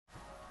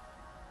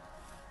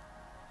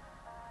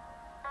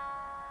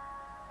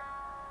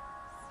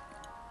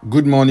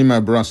Good morning,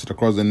 my brothers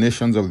across the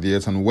nations of the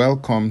earth, and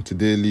welcome to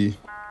Daily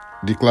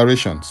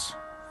Declarations.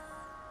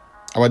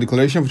 Our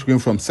declaration is coming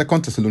from 2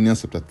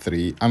 Thessalonians chapter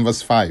 3 and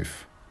verse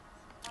 5.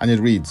 And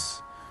it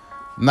reads,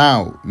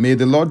 "Now may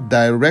the Lord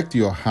direct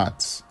your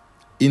hearts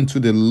into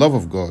the love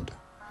of God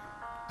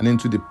and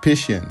into the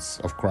patience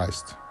of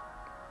Christ."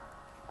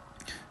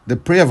 The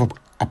prayer of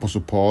Apostle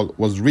Paul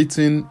was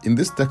written in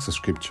this text of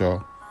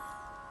scripture,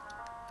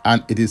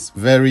 and it is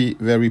very,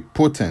 very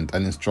potent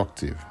and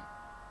instructive.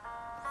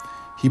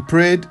 He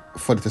prayed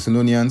for the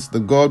Thessalonians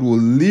that God will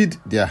lead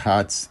their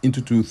hearts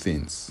into two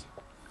things.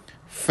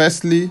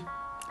 Firstly,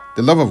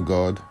 the love of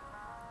God,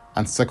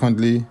 and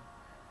secondly,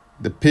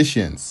 the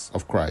patience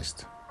of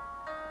Christ.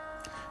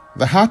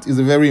 The heart is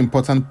a very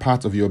important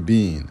part of your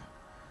being,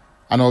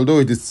 and although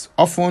it is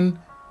often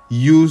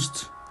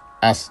used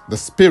as the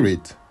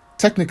spirit,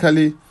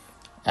 technically,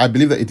 I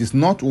believe that it is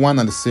not one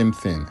and the same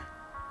thing.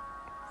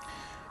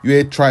 You are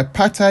a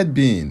tripartite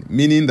being,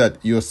 meaning that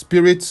your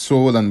spirit,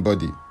 soul, and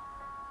body.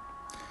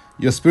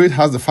 Your spirit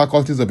has the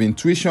faculties of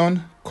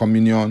intuition,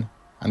 communion,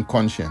 and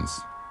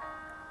conscience.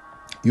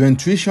 Your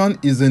intuition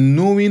is a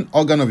knowing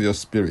organ of your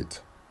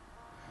spirit.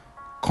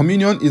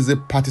 Communion is a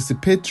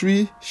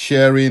participatory,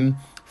 sharing,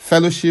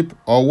 fellowship,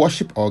 or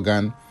worship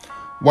organ,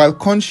 while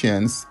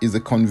conscience is a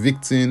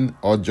convicting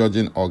or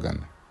judging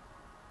organ.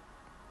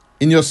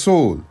 In your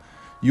soul,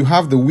 you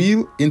have the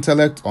will,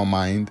 intellect, or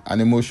mind,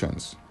 and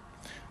emotions.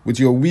 With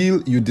your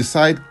will, you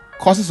decide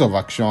courses of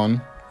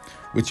action.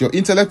 With your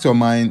intellect or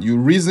mind, you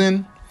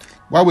reason,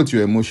 while with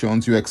your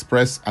emotions, you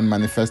express and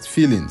manifest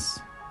feelings.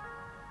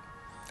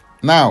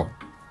 Now,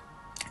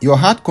 your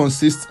heart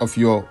consists of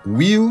your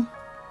will,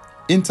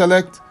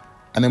 intellect,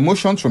 and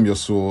emotions from your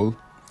soul,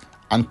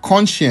 and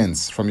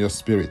conscience from your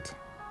spirit.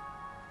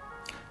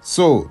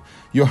 So,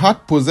 your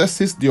heart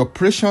possesses the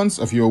operations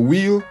of your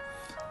will,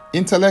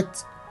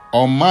 intellect,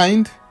 or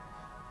mind,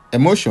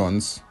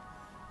 emotions,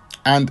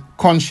 and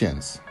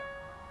conscience.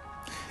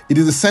 It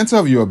is the center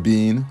of your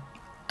being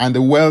and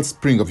the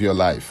wellspring of your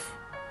life.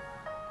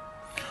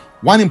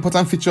 One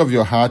important feature of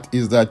your heart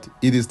is that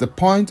it is the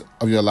point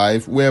of your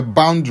life where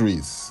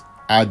boundaries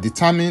are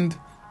determined,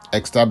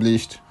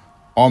 established,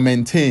 or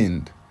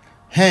maintained.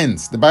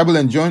 Hence, the Bible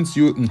enjoins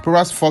you in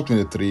Proverbs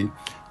 4:23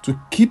 to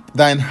keep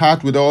thine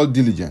heart with all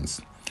diligence,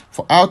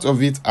 for out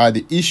of it are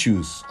the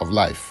issues of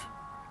life.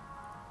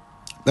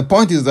 The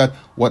point is that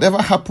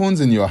whatever happens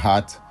in your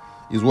heart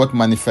is what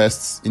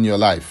manifests in your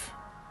life.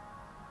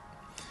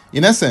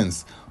 In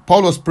essence,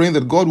 Paul was praying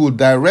that God will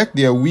direct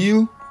their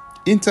will,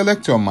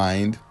 intellect, or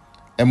mind,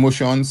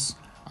 emotions,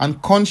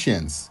 and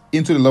conscience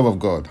into the love of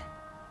God.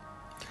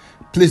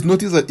 Please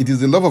notice that it is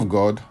the love of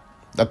God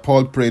that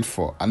Paul prayed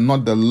for and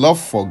not the love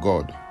for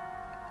God.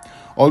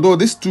 Although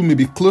these two may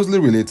be closely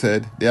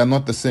related, they are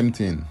not the same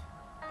thing.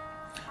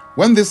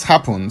 When this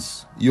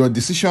happens, your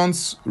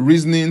decisions,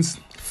 reasonings,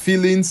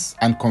 feelings,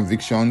 and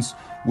convictions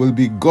will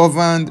be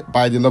governed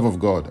by the love of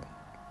God.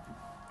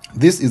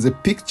 This is a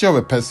picture of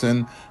a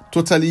person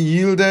totally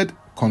yielded,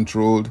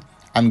 controlled,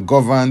 and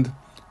governed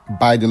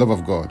by the love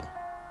of God.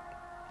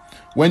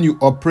 When you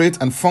operate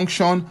and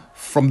function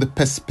from the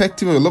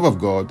perspective of the love of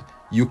God,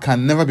 you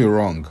can never be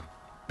wrong,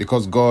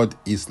 because God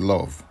is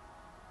love.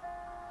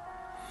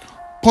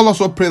 Paul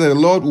also prayed that the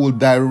Lord will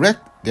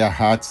direct their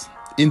hearts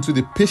into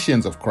the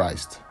patience of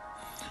Christ.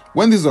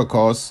 When this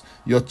occurs,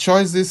 your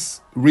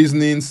choices,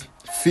 reasonings,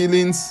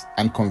 feelings,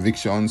 and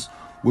convictions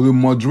will be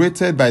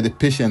moderated by the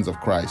patience of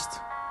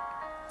Christ.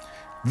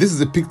 This is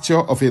a picture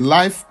of a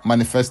life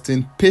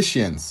manifesting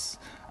patience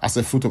as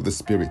a fruit of the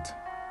Spirit.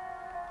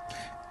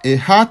 A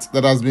heart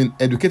that has been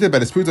educated by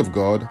the Spirit of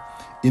God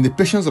in the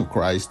patience of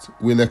Christ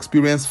will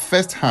experience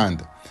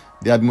firsthand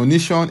the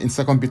admonition in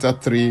 2 Peter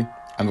 3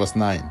 and verse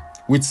 9,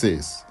 which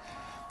says,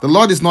 "The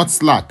Lord is not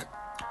slack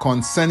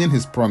concerning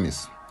his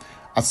promise,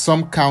 as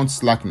some count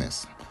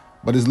slackness,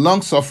 but is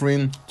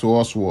long-suffering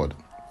towards word,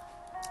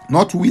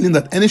 not willing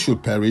that any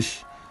should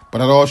perish, but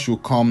that all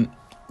should come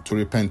to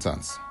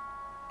repentance."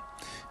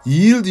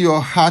 Yield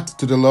your heart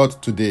to the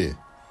Lord today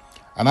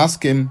and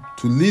ask him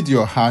to lead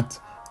your heart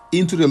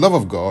into the love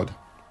of God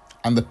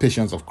and the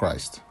patience of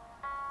Christ.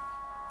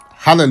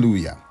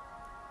 Hallelujah.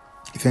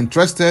 If you're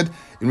interested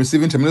in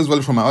receiving tremendous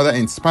value from my other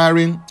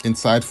inspiring,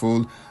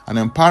 insightful, and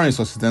empowering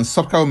resources, then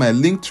subscribe to my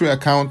Linktree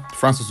account,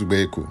 Francis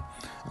Ugbeku.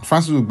 And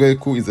Francis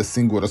Ugbeku is a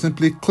single word.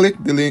 Simply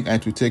click the link and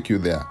it will take you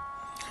there.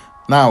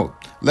 Now,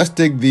 let's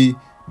take the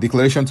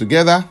declaration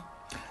together,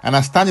 and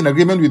I stand in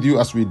agreement with you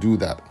as we do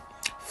that.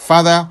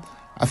 Father,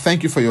 I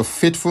thank you for your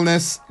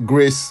faithfulness,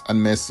 grace,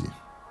 and mercy.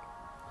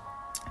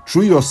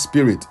 Through your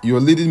Spirit, you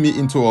are leading me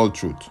into all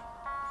truth.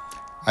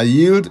 I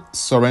yield,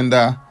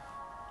 surrender,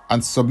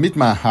 and submit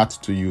my heart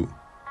to you.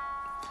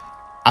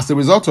 As a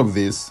result of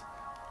this,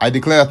 I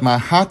declare that my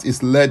heart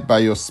is led by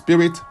your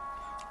Spirit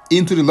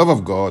into the love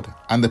of God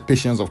and the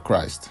patience of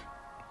Christ.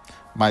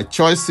 My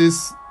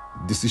choices,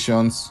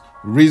 decisions,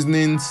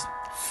 reasonings,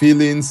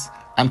 feelings,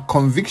 and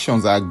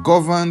convictions are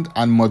governed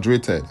and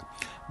moderated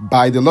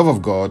by the love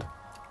of God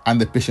and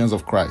the patience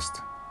of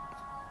Christ.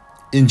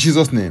 In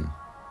Jesus' name,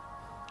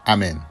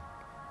 Amen.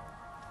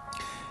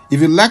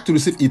 If you'd like to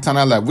receive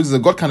eternal life, which is a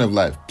God kind of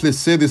life, please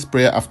say this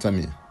prayer after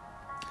me.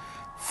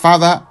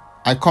 Father,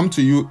 I come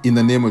to you in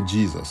the name of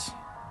Jesus.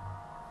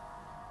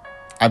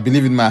 I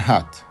believe in my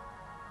heart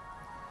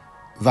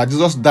that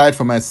Jesus died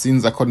for my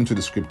sins according to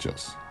the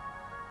scriptures.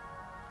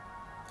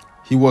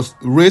 He was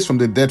raised from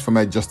the dead for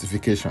my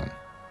justification.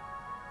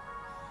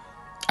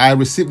 I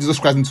receive Jesus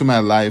Christ into my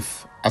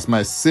life as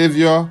my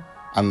Savior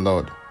and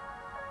Lord.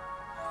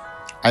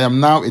 I am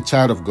now a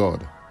child of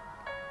God.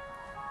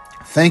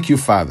 Thank you,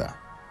 Father.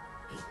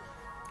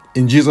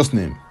 In Jesus'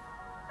 name,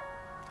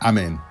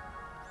 amen.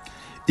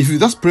 If you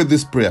just prayed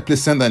this prayer,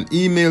 please send an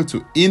email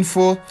to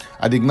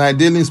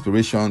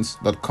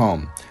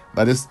info@ignitedailyinspirations.com.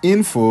 That is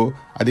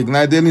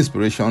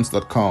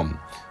info@ignitedailyinspirations.com,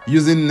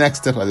 using next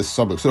step as a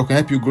subject so it can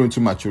help you grow into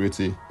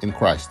maturity in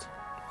Christ.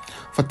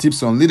 For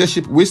tips on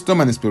leadership, wisdom,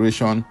 and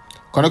inspiration,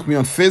 connect me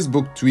on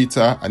Facebook,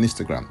 Twitter, and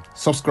Instagram.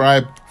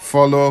 Subscribe,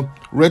 follow,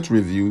 rate,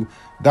 review,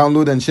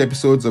 download, and share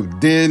episodes of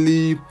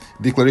Daily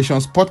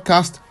Declarations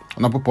podcast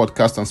on Apple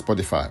Podcasts and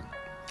Spotify.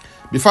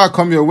 Before I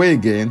come your way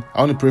again,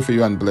 I want to pray for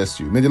you and bless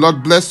you. May the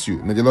Lord bless you.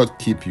 May the Lord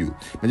keep you.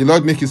 May the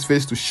Lord make his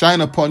face to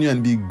shine upon you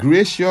and be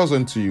gracious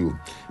unto you.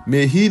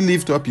 May he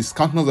lift up his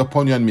countenance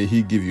upon you and may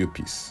he give you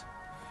peace.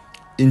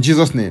 In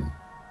Jesus' name,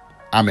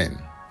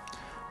 amen.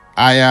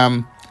 I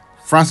am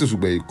Francis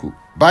Ubeiku.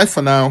 Bye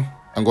for now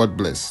and God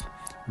bless.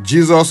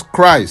 Jesus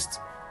Christ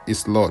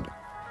is Lord.